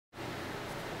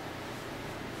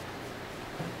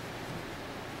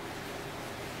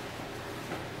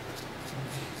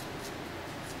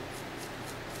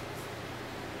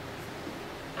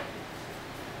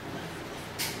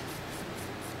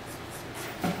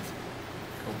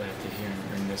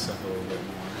this up a little bit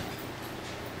more.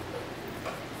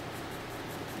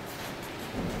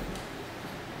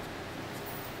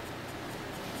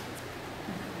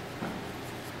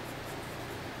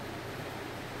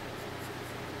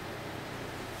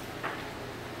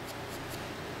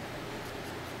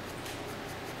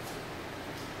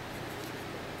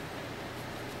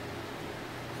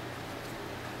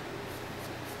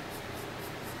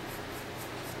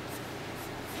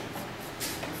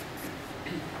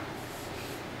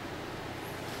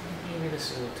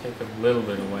 This will take a little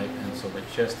bit of white pencil, but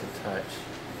just a touch.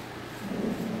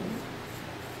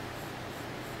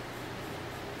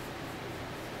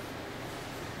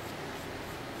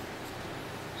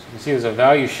 So you can see there's a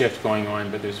value shift going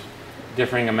on, but there's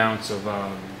differing amounts of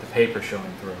the paper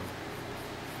showing through.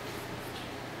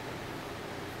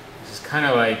 This is kind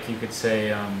of like, you could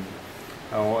say,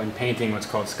 in painting what's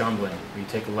called scumbling. You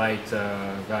take light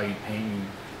valued paint and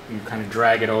you kind of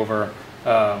drag it over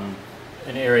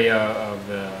an area of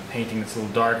the painting that's a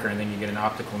little darker, and then you get an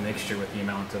optical mixture with the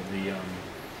amount of the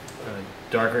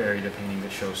darker area of the painting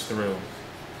that shows through.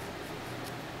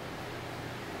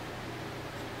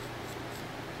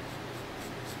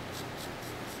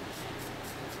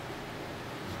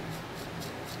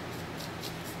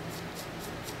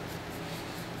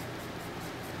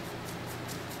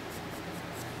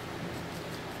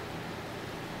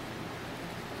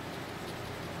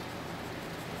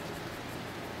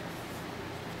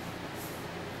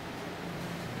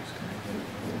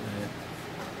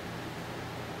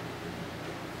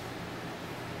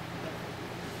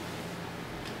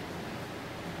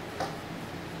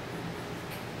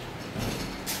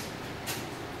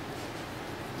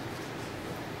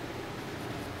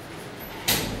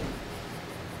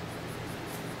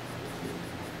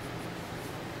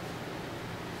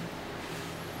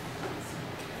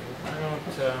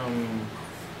 I'll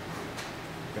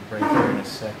break here in a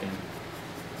second.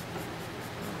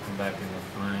 I'll come back and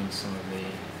refine some of the,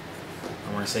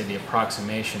 I want to say the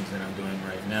approximations that I'm doing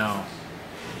right now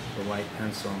with the white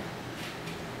pencil.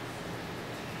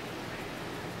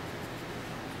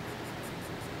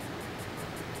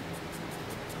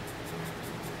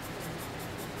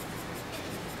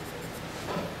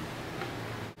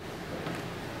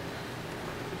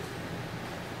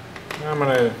 Now I'm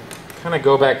going to kind of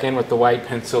go back in with the white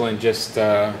pencil and just,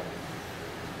 I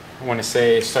want to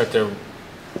say, start to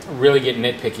really get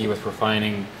nitpicky with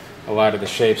refining a lot of the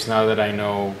shapes now that I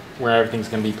know where everything's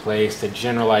going to be placed, a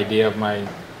general idea of my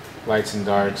lights and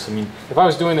darks. I mean, if I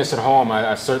was doing this at home,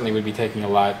 I certainly would be taking a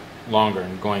lot longer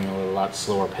and going at a lot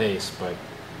slower pace, but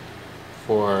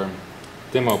for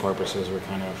demo purposes, we're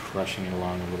kind of rushing it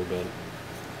along a little bit.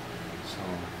 So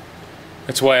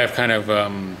that's why I've kind of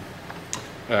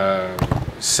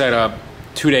set up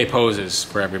 2-day poses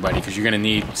for everybody, because you're going to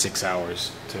need 6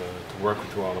 hours to work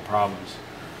through all the problems.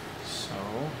 So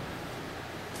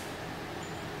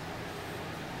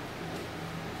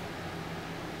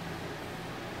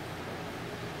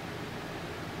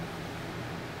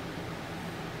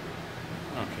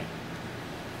okay.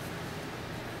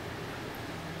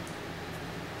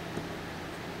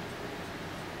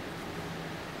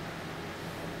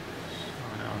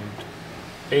 So now I'm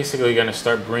basically going to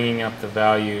start bringing up the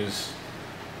values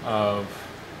of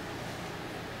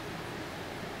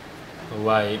the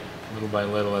light little by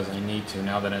little as I need to,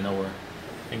 now that I know where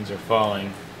things are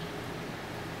falling.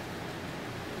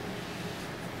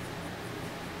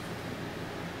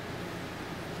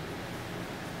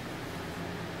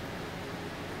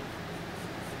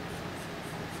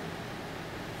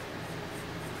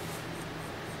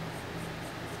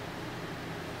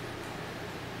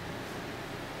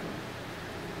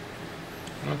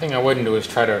 One thing I wouldn't do is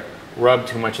try to rub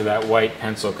too much of that white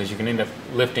pencil, because you can end up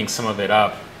lifting some of it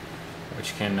up,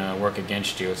 which can work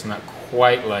against you. It's not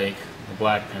quite like the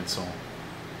black pencil.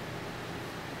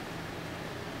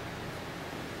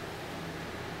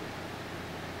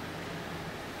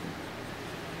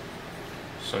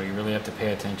 So you really have to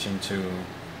pay attention to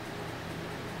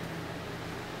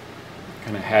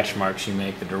kind of hatch marks you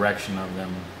make, the direction of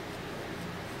them.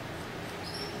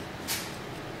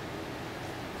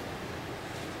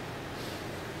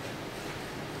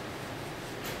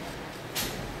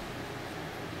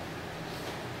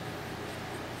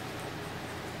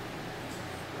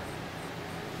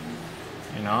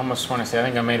 I almost want to say, I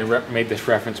think I made this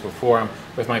reference before.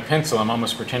 With my pencil, I'm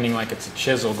almost pretending like it's a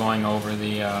chisel going over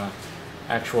the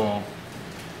actual,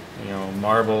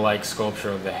 marble-like sculpture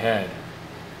of the head.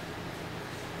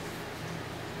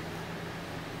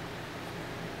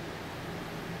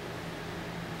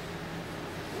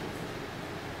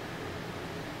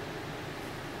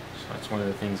 So that's one of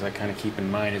the things I kind of keep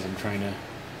in mind as I'm trying to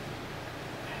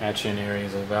hatch-in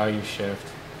areas of value shift.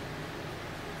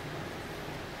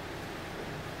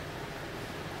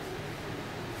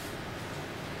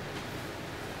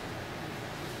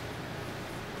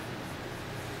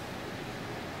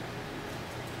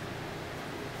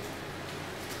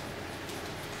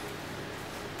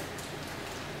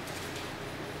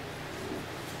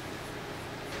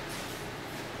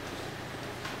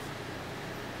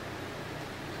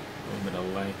 A little bit of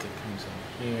light that comes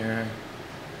in here,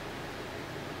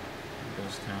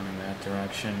 goes down in that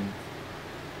direction.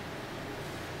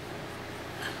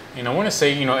 And I want to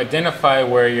say, identify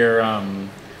where your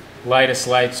lightest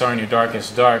lights are and your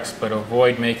darkest darks, but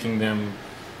avoid making them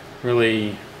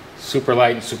really super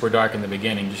light and super dark in the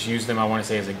beginning. Just use them, I want to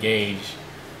say, as a gauge,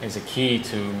 as a key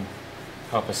to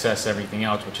help assess everything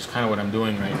else, which is kind of what I'm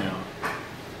doing right now.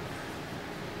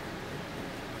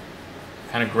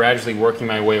 Kind of gradually working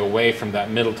my way away from that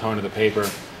middle tone of the paper.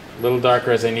 A little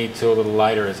darker as I need to, a little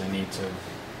lighter as I need to.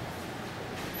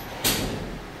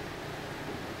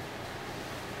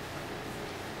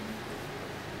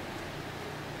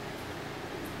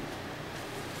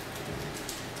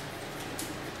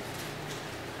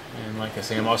 And like I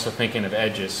say, I'm also thinking of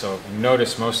edges. So if you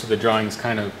notice, most of the drawings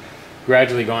kind of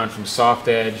gradually gone from soft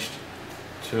edged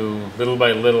to little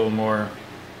by little more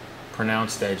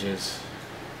pronounced edges.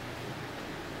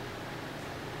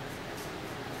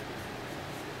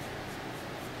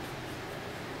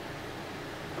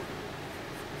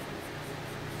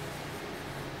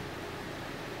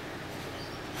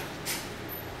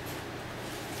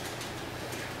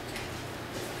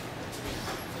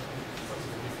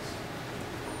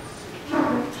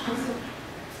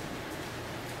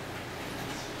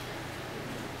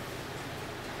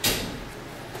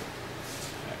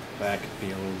 Back could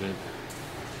be a little bit,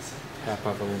 tap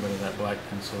up a little bit of that black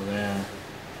pencil there.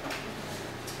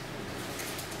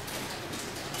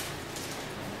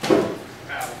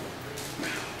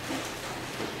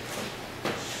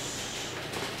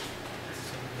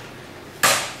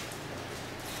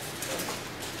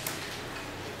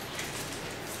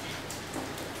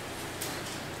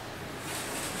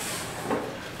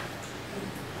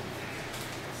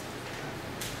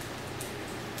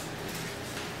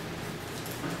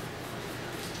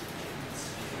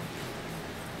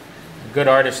 A good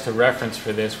artist to reference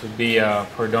for this would be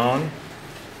Perdon.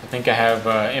 I think I have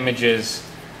images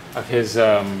of his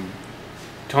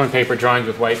tone paper drawings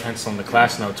with white pencil on the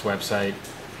Class Notes website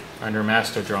under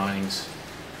Master Drawings.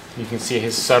 You can see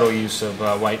his subtle use of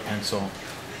white pencil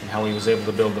and how he was able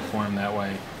to build the form that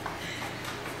way.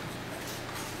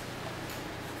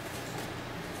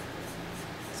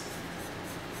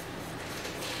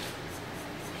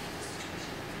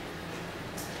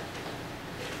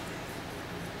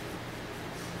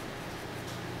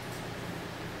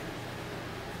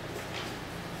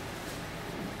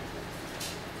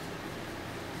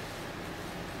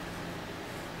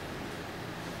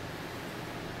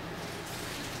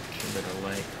 A bit of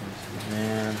light comes in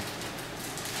there.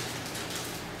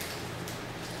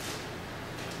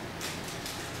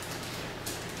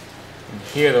 And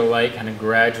here the light kind of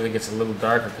gradually gets a little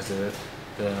darker because of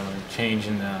the change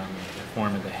in the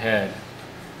form of the head.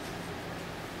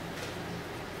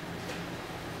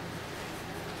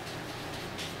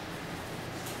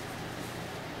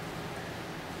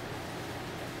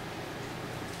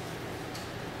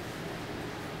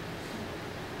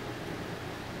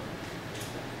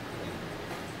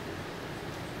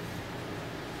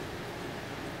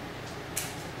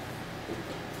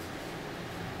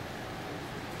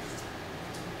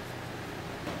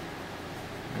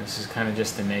 This is kind of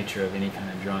just the nature of any kind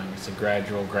of drawing. It's a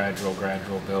gradual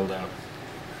build up.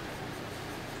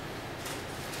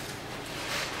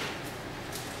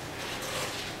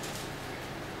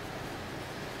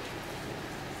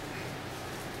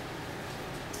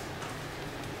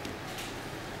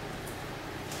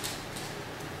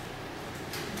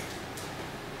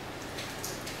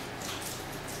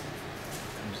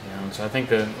 So I think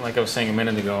that, like I was saying a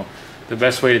minute ago, the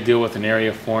best way to deal with an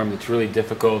area form that's really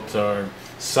difficult or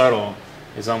subtle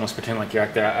is almost pretend like you're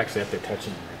actually up there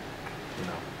touching it.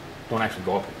 Don't actually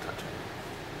go up and touch it.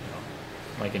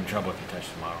 You might get in trouble if you touch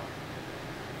the model.